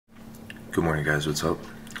Good morning, guys. What's up?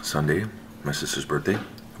 Sunday, my sister's birthday.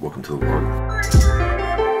 Welcome to the world.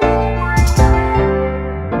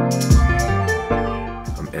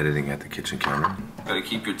 I'm editing at the kitchen counter. Gotta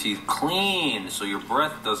keep your teeth clean so your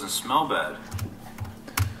breath doesn't smell bad.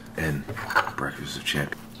 And breakfast of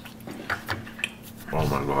champions. Oh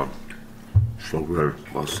my god. So good.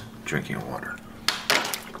 Plus drinking water.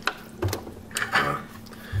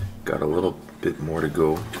 Got a little bit more to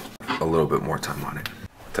go. A little bit more time on it.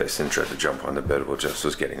 Tyson tried to jump on the bed while Jess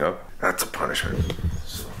was getting up. That's a punishment.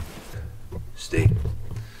 So, stay.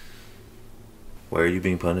 Why are you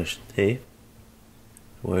being punished? Hey?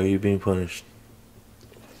 Why are you being punished?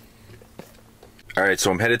 Alright,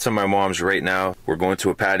 so I'm headed to my mom's right now. We're going to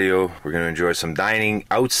a patio. We're going to enjoy some dining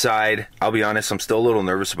outside. I'll be honest, I'm still a little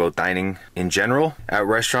nervous about dining in general at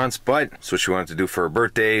restaurants, but it's what she wanted to do for her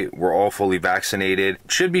birthday. We're all fully vaccinated.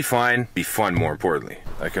 Should be fine. Be fun, more importantly.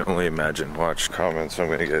 I can only imagine. Watch comments I'm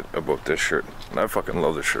going to get about this shirt. And I fucking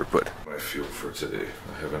love this shirt, but my fuel for today.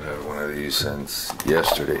 I haven't had one of these since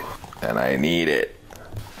yesterday, and I need it.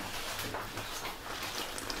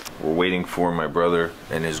 We're waiting for my brother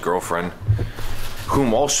and his girlfriend,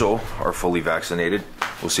 whom also are fully vaccinated.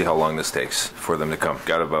 We'll see how long this takes for them to come.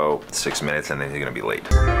 Got about 6 minutes and then they're gonna be late.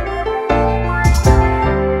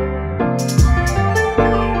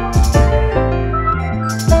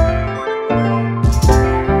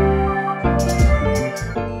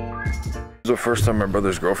 It was the first time my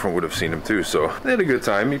brother's girlfriend would have seen him too, so they had a good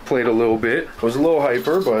time. He played a little bit. Was a little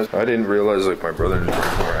hyper, but I didn't realize like my brother and his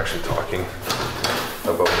girlfriend were actually talking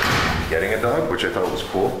about getting a dog, which I thought was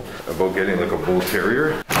cool. About getting like a bull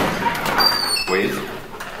terrier. Wait.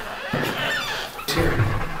 He's here.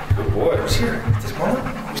 Good boy. Who's here? Is this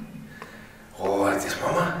mama? Oh, is this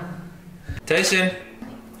mama? Tyson,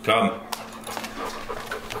 come.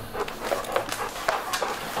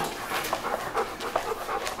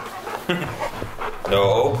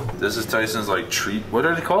 No. This is Tyson's like treat. What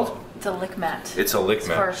are they called? It's a lick mat. It's a lick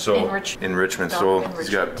mat. So enrichment. So he's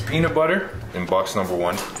got peanut butter in box number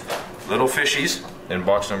 1, little fishies in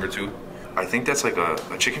box number 2. I think that's like a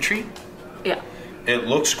chicken treat. Yeah. It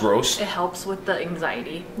looks gross. It helps with the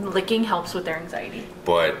anxiety. Licking helps with their anxiety.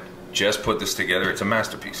 But just put this together. It's a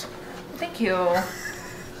masterpiece. Thank you.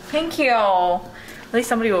 Thank you. At least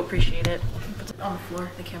somebody will appreciate it. Put it on the floor,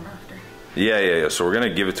 the camera after. Yeah. So we're gonna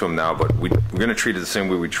give it to him now, but we're gonna treat it the same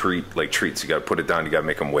way we treat like treats. You gotta put it down. You gotta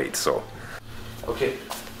make them wait. So. Okay.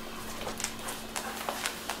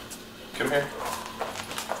 Come here.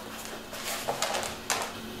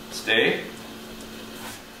 Stay.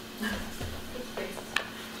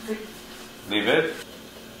 Leave it.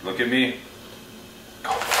 Look at me.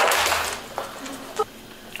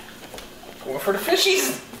 Going for the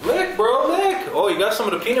fishies. Lick, bro, lick. Oh, you got some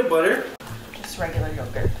of the peanut butter. Just regular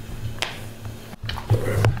yogurt.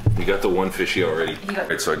 You got the one fishy already.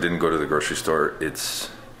 Right, so I didn't go to the grocery store.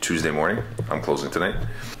 It's Tuesday morning. I'm closing tonight.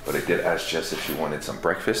 But I did ask Jess if she wanted some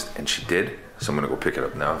breakfast, and she did. So I'm gonna go pick it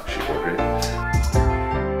up now. She ordered it.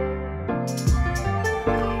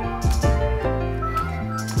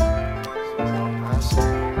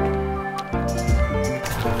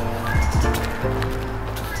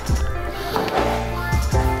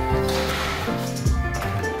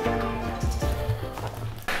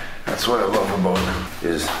 That's what I love about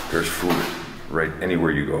is there's food right anywhere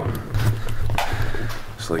you go.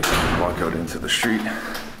 It's like you can walk out into the street,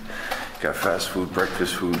 got fast food,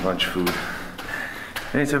 breakfast food, lunch food,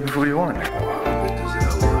 any type of food you want. Oh, how good does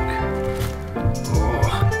that look?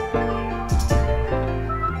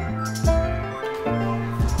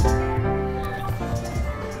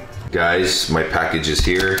 Guys, my package is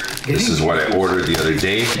here. This is what I ordered the other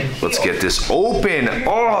day. Let's get this open.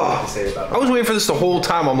 Oh, I was waiting for this the whole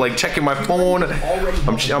time. I'm like checking my phone.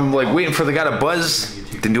 I'm like waiting for the guy to buzz.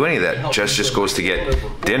 Didn't do any of that. Jess just goes to get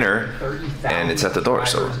dinner and it's at the door,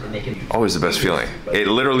 so always the best feeling. It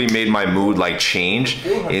literally made my mood like change.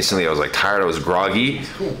 Instantly I was like tired, I was groggy,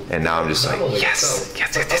 and now I'm just like, yes.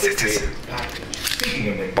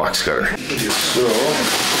 Box cutter. So,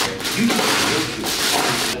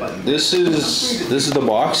 this is the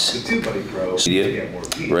box. See it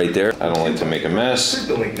right there. I don't like to make a mess.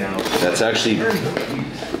 That's actually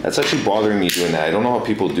bothering me doing that. I don't know how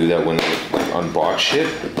people do that when they like unbox shit.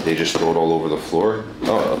 They just throw it all over the floor.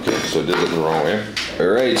 Oh, okay. So I did it the wrong way. All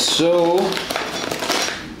right. So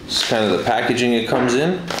it's kind of the packaging it comes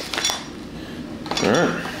in. All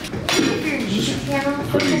right.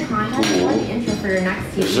 Pretty cool.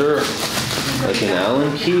 Is there like an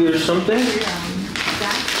Allen key or something?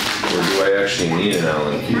 Or do I actually need an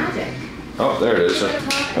Allen key? Oh, there it is.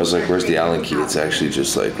 I was like, where's the Allen key? It's actually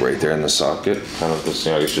just like right there in the socket. Kind of this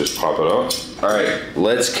thing, I can just pop it out. All right,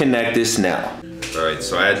 let's connect this now. All right,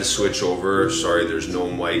 so I had to switch over. Sorry, there's no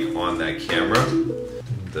mic on that camera.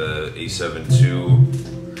 The A7 II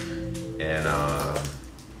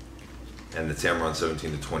and the Tamron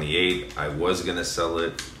 17 to 28. I was gonna sell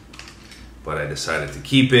it, but I decided to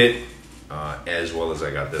keep it, as well as I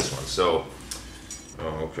got this one. So,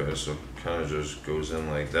 oh, okay, so kind of just goes in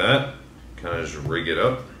like that. Kind of just rig it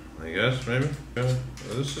up, I guess, maybe. Yeah.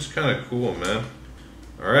 This is kind of cool, man.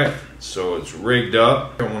 All right, so it's rigged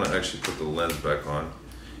up. I want to actually put the lens back on.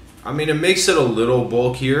 I mean, it makes it a little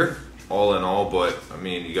bulkier, all in all, but I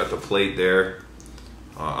mean, you got the plate there.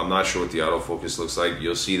 I'm not sure what the autofocus looks like.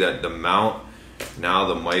 You'll see that the mount, now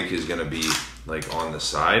the mic is gonna be like on the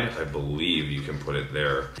side. I believe you can put it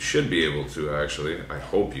there. You should be able to, actually. I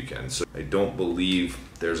hope you can. So I don't believe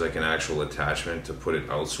there's like an actual attachment to put it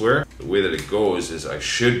elsewhere. The way that it goes is I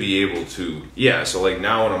should be able to, yeah, so like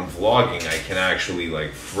now when I'm vlogging, I can actually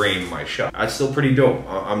like frame my shot. That's still pretty dope.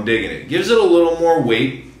 I'm digging it. Gives it a little more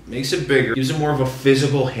weight, makes it bigger, gives it more of a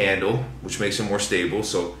physical handle, which makes it more stable.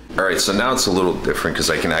 So, all right, so now it's a little different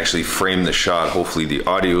because I can actually frame the shot. Hopefully the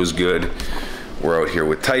audio is good. We're out here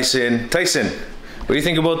with Tyson. Tyson, what do you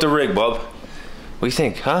think about the rig, bub? What do you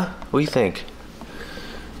think, huh? What do you think?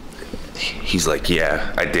 He's like,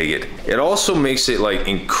 yeah, I dig it. It also makes it like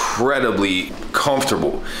incredibly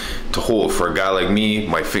comfortable to hold for a guy like me.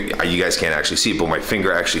 My finger, you guys can't actually see it, but my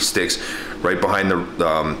finger actually sticks right behind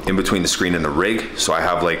the, in between the screen and the rig. So I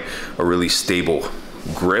have like a really stable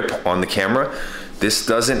grip on the camera. This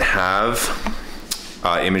doesn't have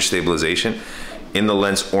image stabilization in the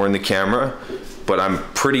lens or in the camera, but I'm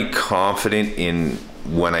pretty confident in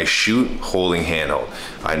when I shoot holding handheld.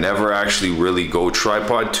 I never actually really go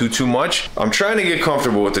tripod too much. I'm trying to get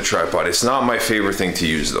comfortable with the tripod. It's not my favorite thing to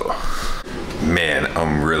use though. Man,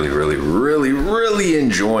 I'm really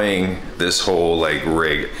enjoying this whole like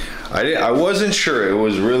rig. I wasn't sure. It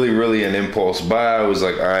was really an impulse buy. I was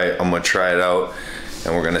like, all right, I'm gonna try it out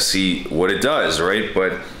and we're gonna see what it does, right?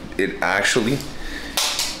 But it actually,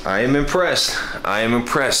 I am impressed. I am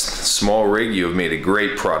impressed. Small rig, you have made a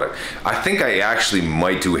great product. I think I actually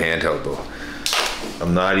might do handheld though.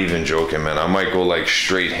 I'm not even joking, man. I might go like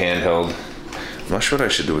straight handheld. I'm not sure what I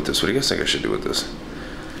should do with this. What do you guys think I should do with this?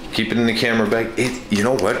 Keep it in the camera bag. You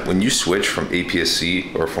know what? When you switch from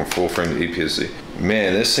APS-C or from full frame to APS-C,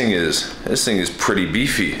 man, this thing is pretty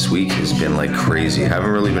beefy. This week has been like crazy. I haven't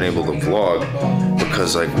really been able to vlog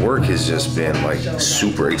because like work has just been like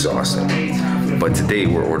super exhausting. But today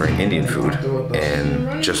we're ordering Indian food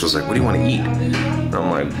and Jess was like, what do you want to eat? And I'm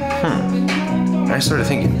like, And I started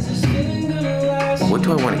thinking, what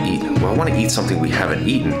do I want to eat? Well, I want to eat something we haven't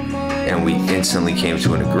eaten. And we instantly came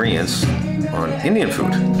to an agreement on Indian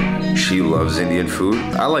food. She loves Indian food.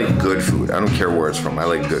 I like good food. I don't care where it's from. I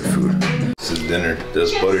like good food. This is dinner.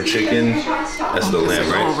 This butter chicken. That's the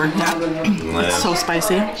lamb, right? Over, yeah. Lamb. It's so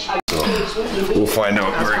spicy. So we'll find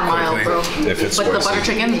out very quickly if it's spicy. Like the butter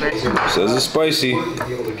chicken, very spicy. Says it's spicy.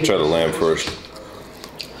 Try the lamb first.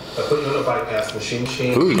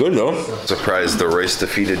 Ooh, good though. Surprised the rice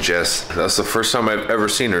defeated Jess. That's the first time I've ever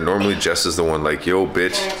seen her. Normally Jess is the one like, yo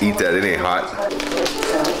bitch, eat that, it ain't hot.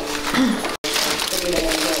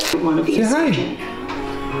 Say hi.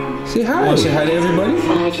 Say hi. Oh, say hi to everybody.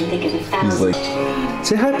 He's like,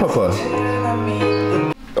 say hi, Papa.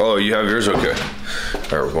 Oh, you have yours? Okay.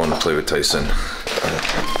 All right, we're going to play with Tyson.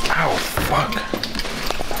 Ow, fuck.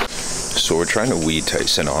 So we're trying to weed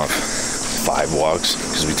Tyson off 5 walks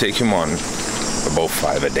because we take him on about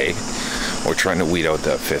 5 a day. We're trying to weed out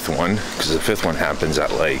that 5th one because the 5th one happens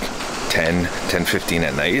at like 10:15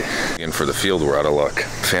 at night. And for the field, we're out of luck.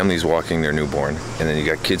 Families walking their newborn, and then you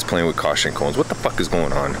got kids playing with caution cones. What the fuck is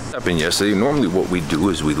going on? Happened yesterday. Normally what we do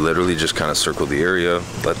is we literally just kind of circle the area,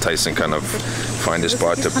 let Tyson kind of find a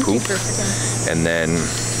spot to poop, and then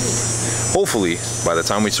hopefully by the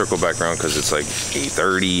time we circle back around, because it's like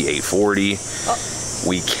 8:30, 8:40,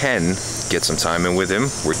 we can get some time in with him.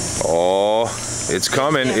 Oh, it's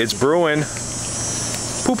coming. It's brewing.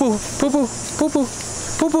 Poo poo, poo poo, poo poo,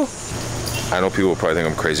 poo poo. I know people will probably think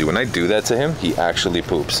I'm crazy. When I do that to him, he actually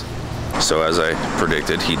poops. So as I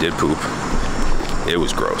predicted, he did poop. It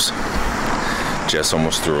was gross. Jess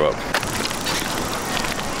almost threw up.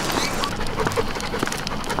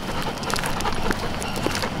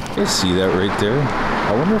 You see that right there?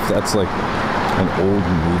 I wonder if that's like an old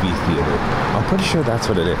movie theater. I'm pretty sure that's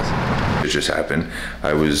what it is. It just happened.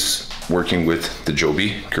 I was working with the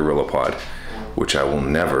Joby Gorilla Pod, which I will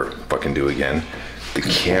never fucking do again. The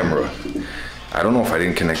camera, I don't know if I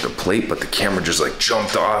didn't connect the plate, but the camera just like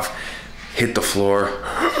jumped off, hit the floor.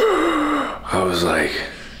 I was like,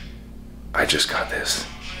 I just got this.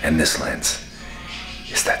 And this lens.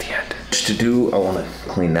 Is that the end? To do, I want to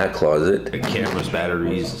clean that closet. The cameras,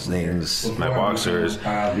 batteries, things, my boxers,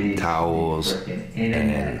 towels,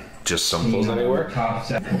 and just some clothes that I wear.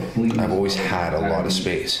 I've always had a lot of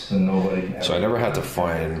space, so I never had to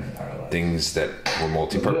find things that were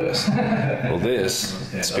multi-purpose. Well, this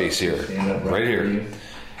space here, right here,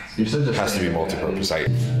 has to be multi-purpose. Yeah,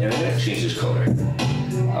 I'm gonna change this color.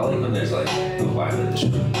 I like when there's like the vibe in this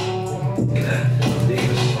room.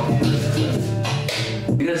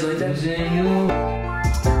 You guys like that?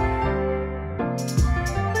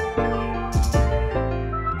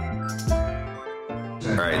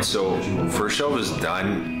 Alright, so first shelf is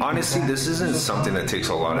done. Honestly, this isn't something that takes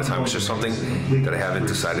a lot of time. It's just something that I haven't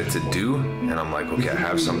decided to do. And I'm like, okay, I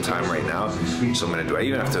have some time right now, so I'm gonna do it. I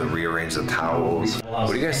even have to rearrange the towels.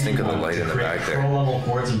 What do you guys think of the light in the back there?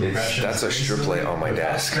 That's a strip light on my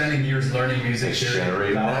desk. Spending years learning music It's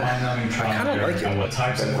generating that. I kind of like it. What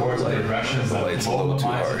types of chords and progressions The light's a little too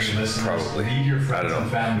harsh, probably. I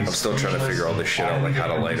don't know. I'm still trying to figure all this shit out, like how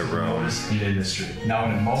to light a room.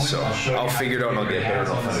 So I'll figure it out and I'll get better.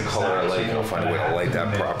 I'll find a color I like and I'll find a way to light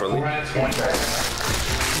that properly.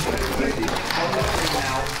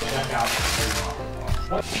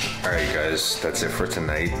 Alright guys, that's it for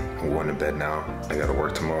tonight. I'm going to bed now. I gotta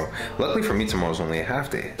work tomorrow. Luckily for me, tomorrow's only a half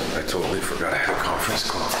day. I totally forgot I had a conference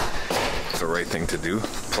call. It's the right thing to do.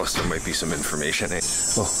 Plus there might be some information. Oh,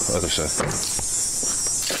 other side.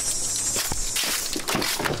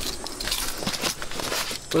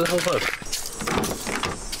 Where the hell's that?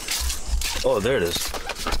 Oh, there it is.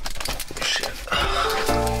 Shit.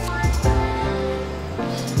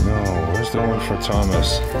 No, where's the one for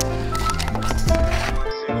Thomas?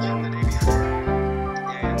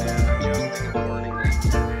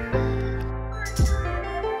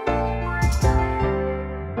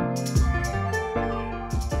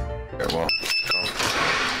 Yeah, well,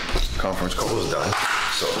 conference call was done,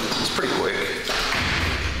 so it's pretty quick.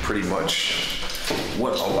 Pretty much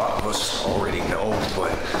what a lot of us already know,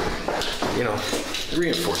 but you know,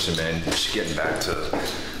 reinforcement, just getting back to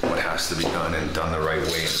what has to be done and done the right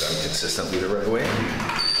way and done consistently the right way.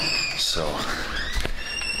 So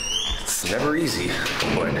it's never easy,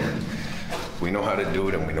 but we know how to do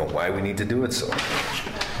it and we know why we need to do it. So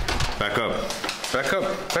back up, back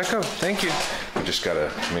up, back up. Thank you. We just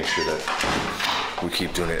gotta make sure that we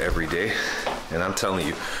keep doing it every day. And I'm telling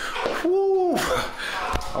you, whoo,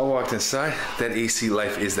 I walked inside. That AC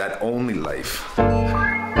life is that only life.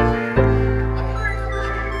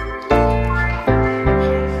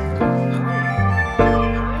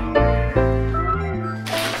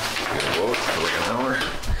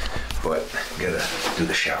 Do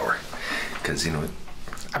the shower, because you know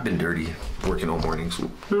I've been dirty working all morning, so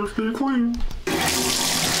better stay clean.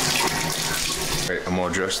 All right, I'm all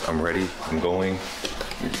dressed, I'm ready, I'm going.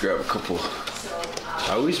 Need to grab a couple.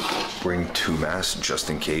 I always bring 2 masks just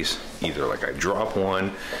in case, either like I drop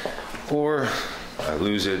one or I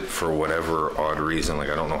lose it for whatever odd reason. Like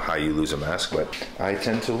I don't know how you lose a mask, but I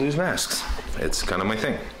tend to lose masks. It's kind of my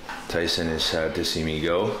thing. Tyson is sad to see me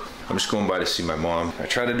go. I'm just going by to see my mom. I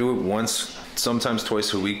try to do it once, sometimes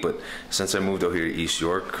twice a week, but since I moved out here to East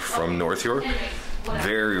York from North York,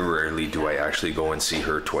 very rarely do I actually go and see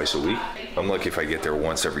her twice a week. I'm lucky if I get there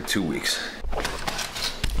once every 2 weeks. I'm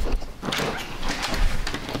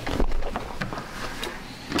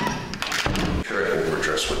sure I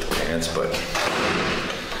overdressed with the pants, but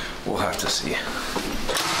we'll have to see.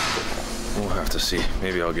 We'll have to see.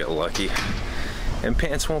 Maybe I'll get lucky and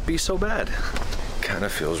pants won't be so bad. Kind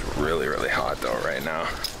of feels really, really hot though right now.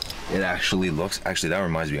 It actually looks, actually that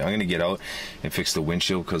reminds me, I'm gonna get out and fix the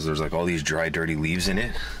windshield because there's like all these dry, dirty leaves in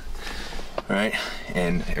it. All right,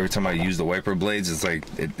 and every time I use the wiper blades, it's like,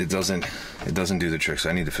 it doesn't do the trick, so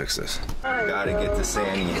I need to fix this. Gotta get the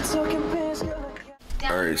Sandy.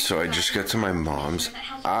 All right, so I just got to my mom's.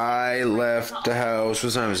 I left the house,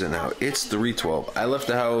 what time is it now? It's 3:12. I left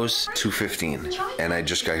the house 2:15, and I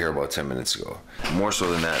just got here about 10 minutes ago. More so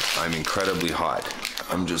than that, I'm incredibly hot.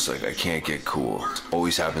 I'm just like, I can't get cool.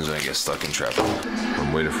 Always happens when I get stuck in traffic.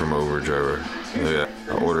 I'm waiting for my Uber driver. Yeah,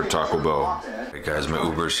 I ordered Taco Bell. Hey guys, my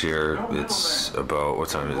Uber's here. It's about, what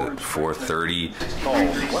time is it? 4:30.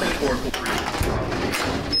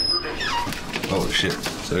 Oh shit,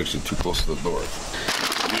 it's actually too close to the door.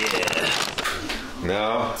 Yeah.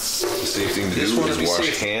 Now, the safe thing to do is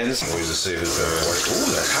wash hands. Always the safest thing.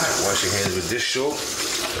 Ooh, that's hot. Wash your hands with dish soap.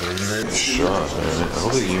 And then shot, man. I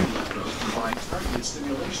hope you.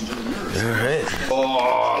 Alright.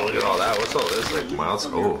 Oh, look at all that. What's all this? Like mild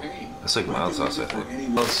sauce. Oh, that's like mild sauce, I think.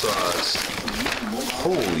 Mild sauce.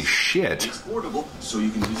 Holy shit.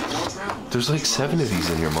 There's like 7 of these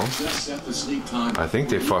in here, Mom. I think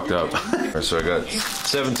they fucked up. So I got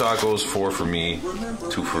 7 tacos, 4 for me,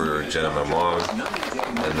 2 for Jen and my mom.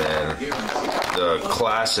 And then the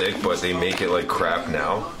classic, but they make it like crap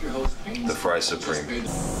now, the Fry Supreme.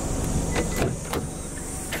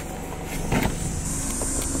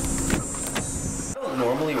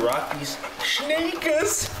 Normally rock these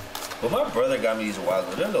sneakers, but my brother got me these a while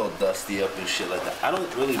ago. They're a little dusty up and shit like that. I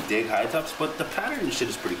don't really dig high tops, but the pattern and shit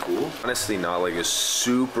is pretty cool. Honestly, not like a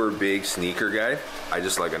super big sneaker guy. I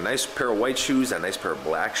just like a nice pair of white shoes, a nice pair of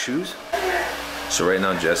black shoes. So right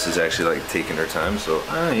now Jess is actually like taking her time, so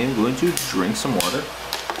I am going to drink some water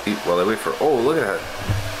while I wait for, oh, look at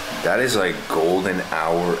that. That is like golden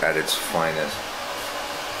hour at its finest.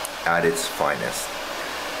 At its finest.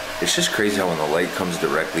 It's just crazy how when the light comes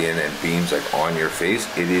directly in and beams like on your face,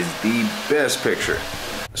 it is the best picture.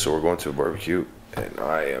 So we're going to a barbecue and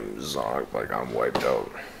I am zonked, like I'm wiped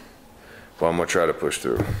out. But I'm gonna try to push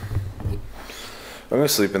through. I'm gonna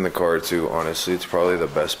sleep in the car too, honestly. It's probably the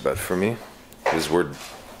best bet for me because we're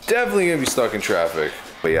definitely gonna be stuck in traffic.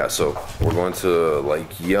 But yeah, so we're going to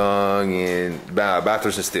like Young and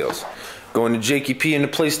Bathurst and Steels. Going to Jakey P in the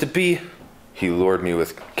place to be. He lured me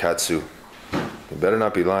with katsu. You better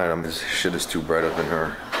not be lying. This shit is too bright up in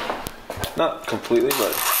her. Not completely,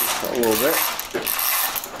 but a little bit.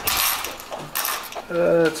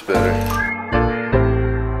 That's better.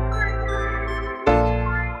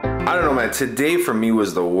 I don't know, man. Today for me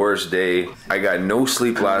was the worst day. I got no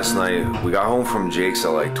sleep last night. We got home from Jake's at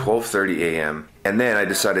like 12:30 a.m. And then I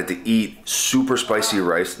decided to eat super spicy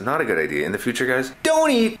rice. Not a good idea. In the future, guys, don't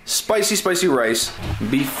eat spicy rice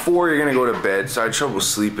before you're gonna go to bed. So I had trouble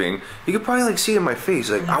sleeping. You could probably like see it in my face.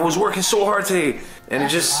 Like I was working so hard today. And you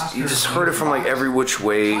just heard it from like every which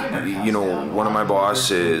way. You know, one of my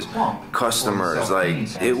bosses, customers,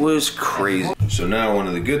 like it was crazy. So now one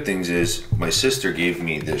of the good things is my sister gave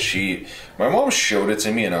me this sheet. My mom showed it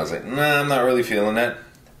to me and I was like, nah, I'm not really feeling that.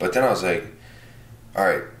 But then I was like, all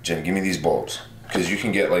right, Jen, give me these bulbs. Because you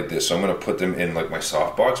can get like this. So I'm going to put them in like my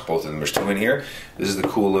softbox. Both of them. There's 2 in here. This is the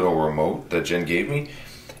cool little remote that Jen gave me.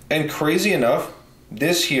 And crazy enough,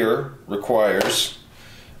 this here requires...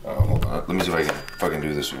 hold on. Let me see if I can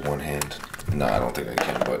do this with one hand. No, I don't think I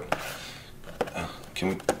can, but...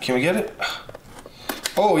 Can we get it?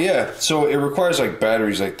 Oh, yeah. So it requires like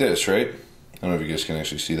batteries like this, right? I don't know if you guys can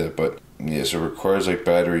actually see that, but... Yeah, so it requires like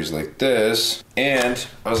batteries like this. And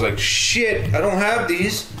I was like, shit, I don't have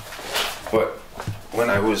these. But... when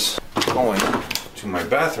I was going to my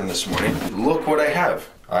bathroom this morning, look what I have.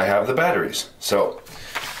 I have the batteries. So,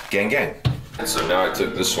 gang gang. And so now I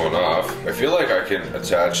took this one off. I feel like I can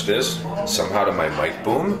attach this somehow to my mic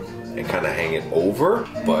boom and kind of hang it over.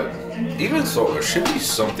 But even so, there should be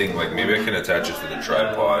something like maybe I can attach it to the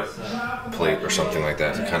tripod plate or something like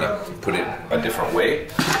that to kind of put it a different way.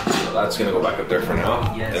 So that's gonna go back up there for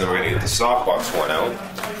now. And then we're gonna get the softbox one out,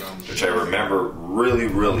 which I remember really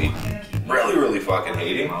fucking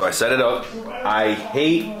hating. I set it up. I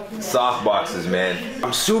hate softboxes, man.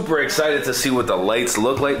 I'm super excited to see what the lights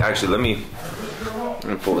look like. Actually, let me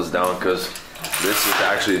pull this down because this is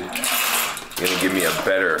actually gonna give me a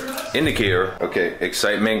better indicator. Okay,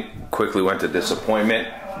 excitement quickly went to disappointment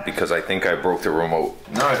because I think I broke the remote.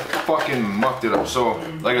 Now I fucking mucked it up. So,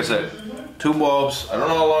 like I said, 2 bulbs. I don't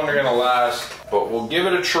know how long they're gonna last, but we'll give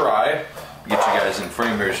it a try. Get you guys in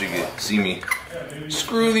frame here so you can see me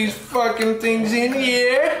screw these fucking things in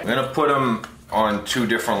here. I'm gonna put them on 2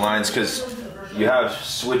 different lines because you have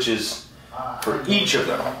switches for each of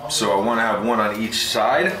them. So I want to have one on each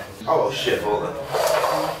side. Oh shit, hold on.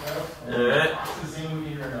 Alright.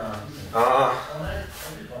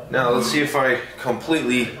 Now let's see if I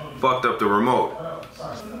completely fucked up the remote.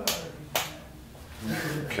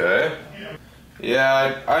 Okay.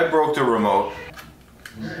 Yeah, I broke the remote.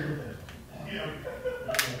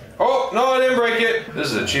 Oh, no, I didn't break it.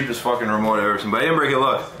 This is the cheapest fucking remote I've ever seen, but I didn't break it.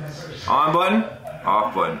 Look. On button,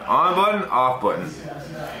 off button. On button, off button.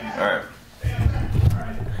 Alright.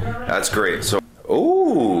 That's great. So,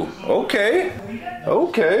 ooh, okay.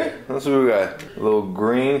 Okay. That's what we got. A little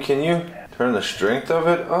green. Can you turn the strength of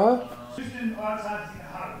it up?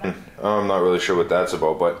 I'm not really sure what that's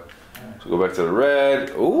about, but so go back to the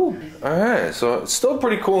red. Ooh, alright, so it's still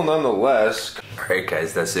pretty cool nonetheless. Alright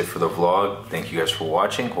guys, that's it for the vlog. Thank you guys for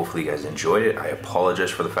watching. Hopefully you guys enjoyed it. I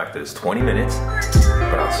apologize for the fact that it's 20 minutes,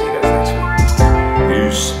 but I'll see you guys next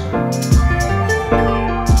week. Peace.